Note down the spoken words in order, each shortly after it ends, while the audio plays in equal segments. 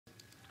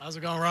How's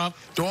it going, Rob?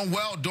 Doing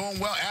well, doing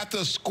well.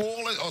 After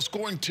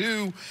scoring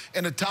two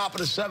in the top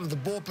of the seventh, the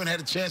bullpen had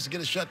a chance to get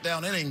a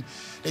shutdown inning.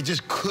 They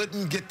just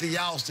couldn't get the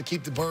outs to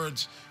keep the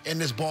Birds in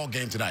this ball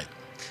game tonight.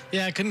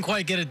 Yeah, I couldn't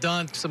quite get it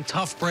done. Some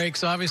tough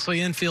breaks.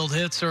 Obviously, infield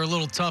hits are a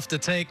little tough to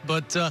take,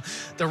 but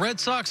the Red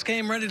Sox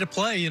came ready to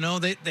play. You know,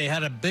 they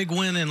had a big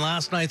win in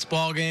last night's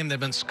ball game. They've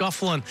been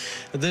scuffling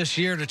this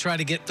year to try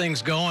to get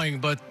things going,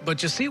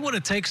 but you see what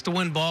it takes to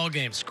win ball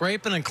games,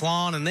 scraping and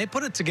clawing, and they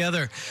put it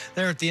together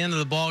there at the end of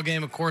the ball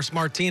game. Of course,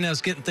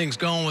 Martinez getting things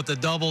going with the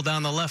double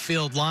down the left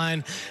field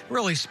line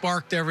really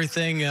sparked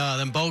everything.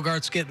 Then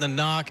Bogart's getting the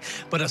knock,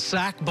 but a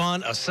sac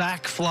bunt, a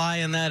sac fly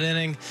in that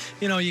inning.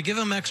 You know, you give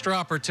them extra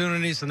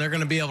opportunities, and they're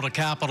going to be able to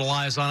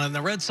capitalize on it. And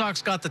the Red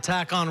Sox got the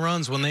tack-on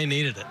runs when they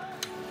needed it.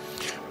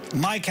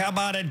 Mike, how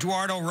about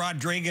Eduardo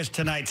Rodriguez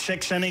tonight?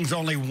 6 innings,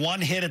 only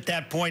 1 hit at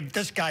that point.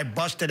 This guy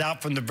busted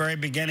out from the very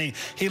beginning.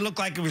 He looked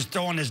like he was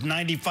throwing his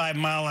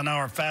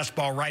 95-mile-an-hour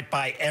fastball right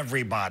by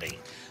everybody.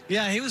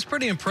 Yeah, he was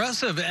pretty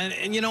impressive.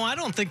 And, you know, I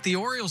don't think the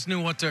Orioles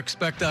knew what to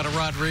expect out of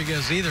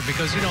Rodriguez either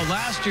because, you know,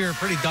 last year, a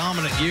pretty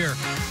dominant year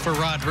for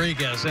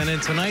Rodriguez. And in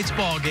tonight's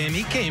ball game,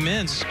 he came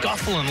in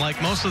scuffling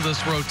like most of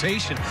this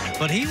rotation,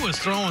 but he was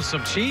throwing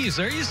some cheese.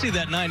 There you see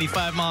that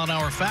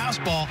 95-mile-an-hour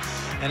fastball.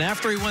 And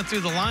after he went through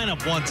the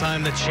lineup one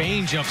time, the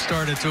changeup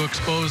started to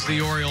expose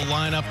the Oriole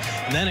lineup,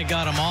 and then it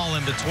got him all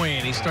in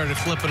between. He started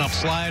flipping up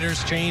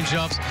sliders,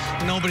 changeups.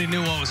 Nobody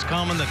knew what was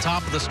coming. The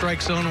top of the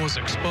strike zone was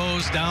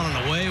exposed. Down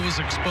and away was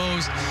exposed.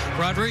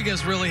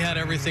 Rodriguez really had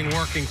everything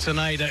working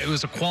tonight. It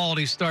was a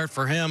quality start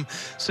for him.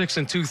 6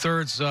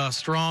 2/3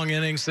 strong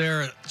innings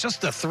there.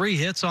 Just the 3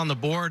 hits on the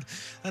board.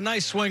 A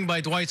nice swing by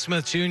Dwight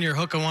Smith Jr.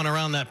 hooking one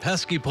around that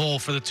pesky pole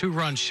for the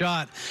 2-run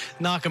shot.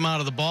 Knock him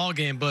out of the ball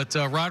game. But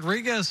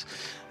Rodriguez,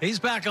 he's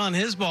back on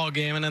his ball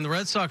game, and then the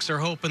Red Sox are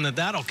hoping that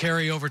that'll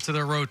carry over to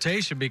their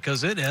rotation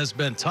because it has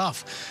been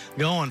tough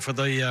going for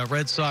the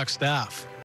Red Sox staff.